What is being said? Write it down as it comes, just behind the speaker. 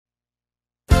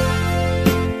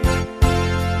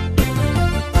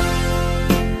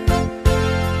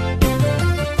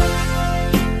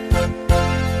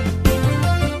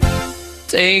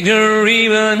Take the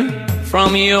ribbon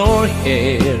from your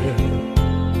hair,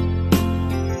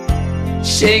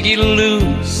 shake it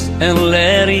loose and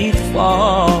let it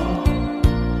fall.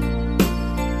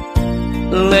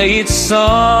 Lay it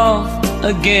soft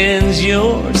against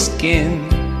your skin,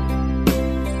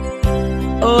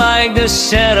 like the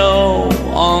shadow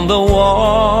on the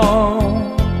wall.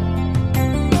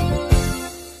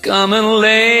 Come and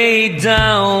lay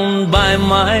down by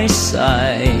my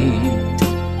side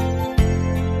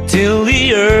till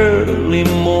the early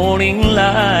morning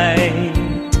light.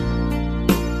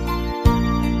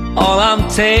 All I'm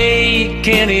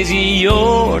taking is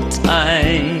your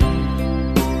time.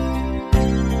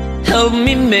 Help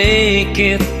me make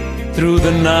it through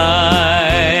the night.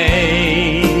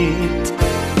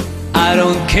 I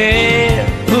don't care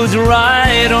who's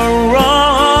right or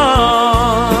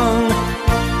wrong.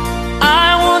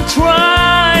 I won't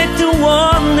try to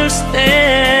understand.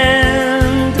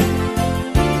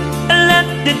 Let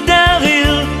the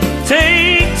devil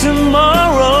take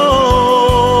tomorrow.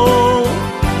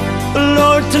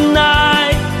 Lord,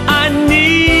 tonight I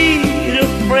need a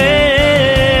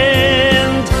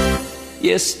friend.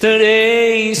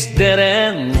 Yesterday's dead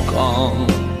and gone,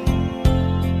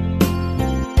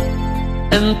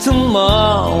 and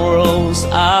tomorrow's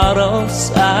out of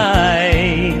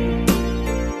sight.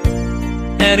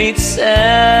 And it's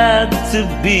sad to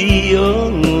be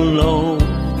alone.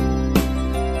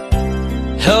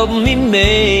 Help me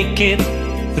make it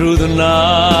through the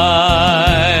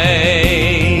night.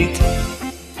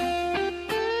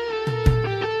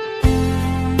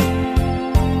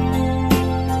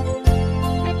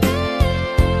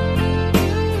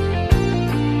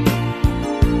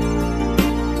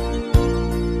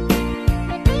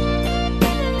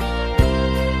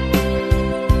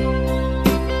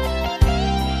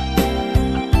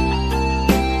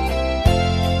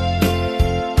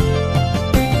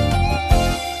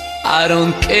 I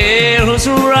don't care who's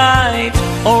right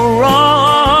or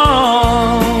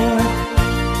wrong.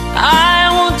 I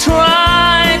won't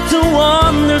try to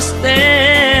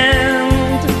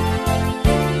understand.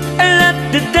 Let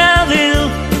the devil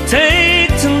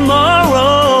take tomorrow.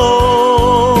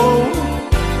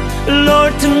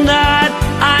 Lord, tonight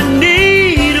I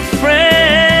need a friend.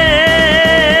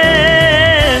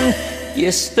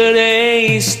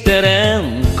 Yesterday's dead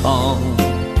and gone,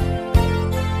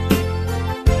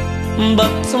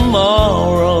 but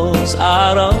tomorrow's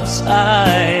out of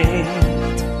sight.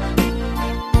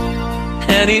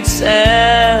 And it's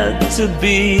sad to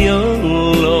be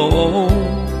alone.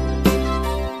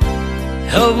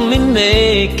 Help me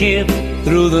make it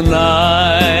through the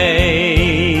night.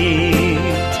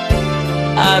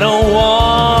 I don't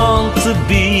want to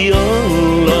be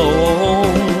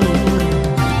alone.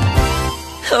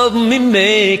 Help me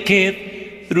make it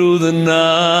through the night.